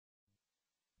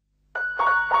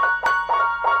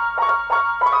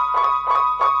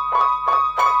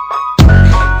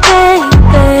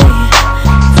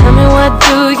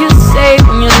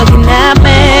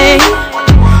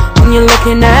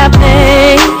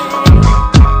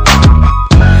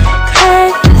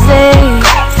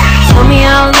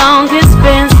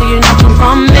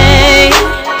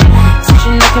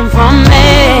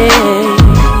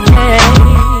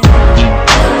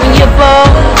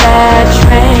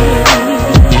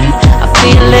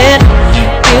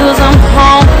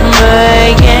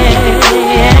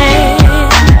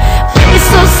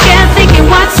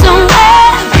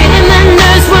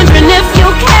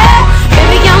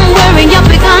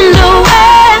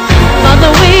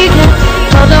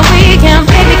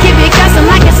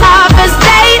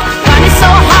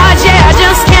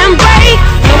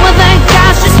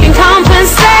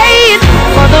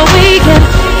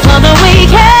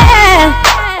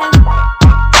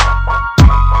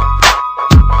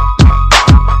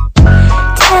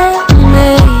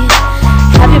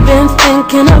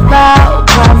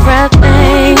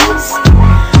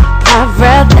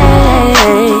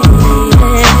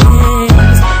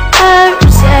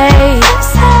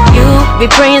be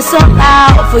praying so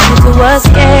loud for you to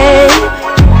escape,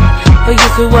 for you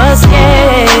to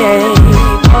escape.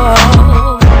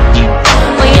 Oh,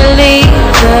 when you leave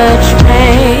the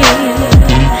train,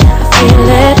 I feel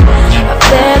it, I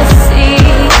better see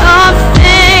your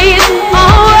face.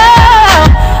 Oh,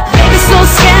 baby, so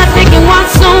scared, thinking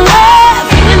what's somewhere,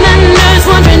 feeling the nerves,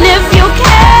 wondering if you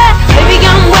care. Baby,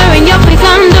 I'm wearing your pink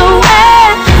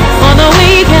underwear for the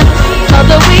weekend, for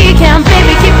the weekend.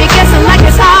 Baby, keep me guessing like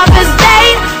it's Harvest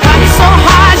Day. Body so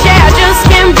hard, yeah, I just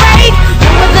can't break. No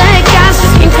other guys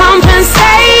just can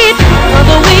compensate for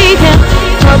the weekend,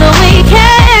 for the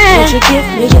weekend. Won't you give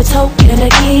me your token to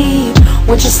keep?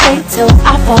 Won't you stay till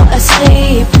I fall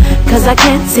asleep? Cause I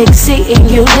can't take seeing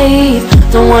you leave.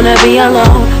 Don't wanna be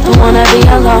alone, don't wanna be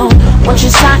alone. Won't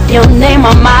you sign your name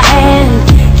on my hand?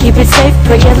 Keep it safe,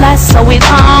 pray it lasts so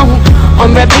long.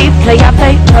 On repeat, play our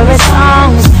favorite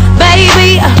songs.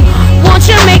 Baby, won't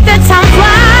you make the time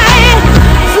fly?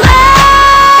 Fly.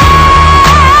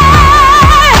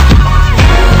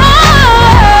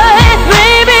 Oh,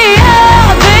 baby,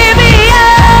 oh, baby,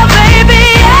 oh, baby,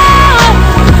 oh,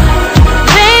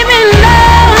 baby,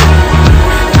 love.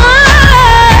 Oh,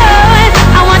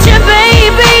 I want you,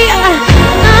 baby. Oh,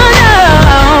 no,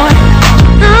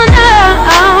 oh, no,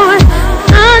 oh,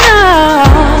 no,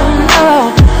 no.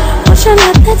 Won't you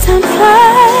let the time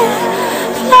fly,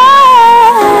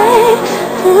 fly?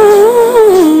 Ooh.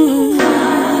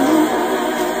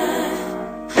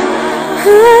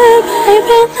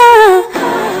 Baby,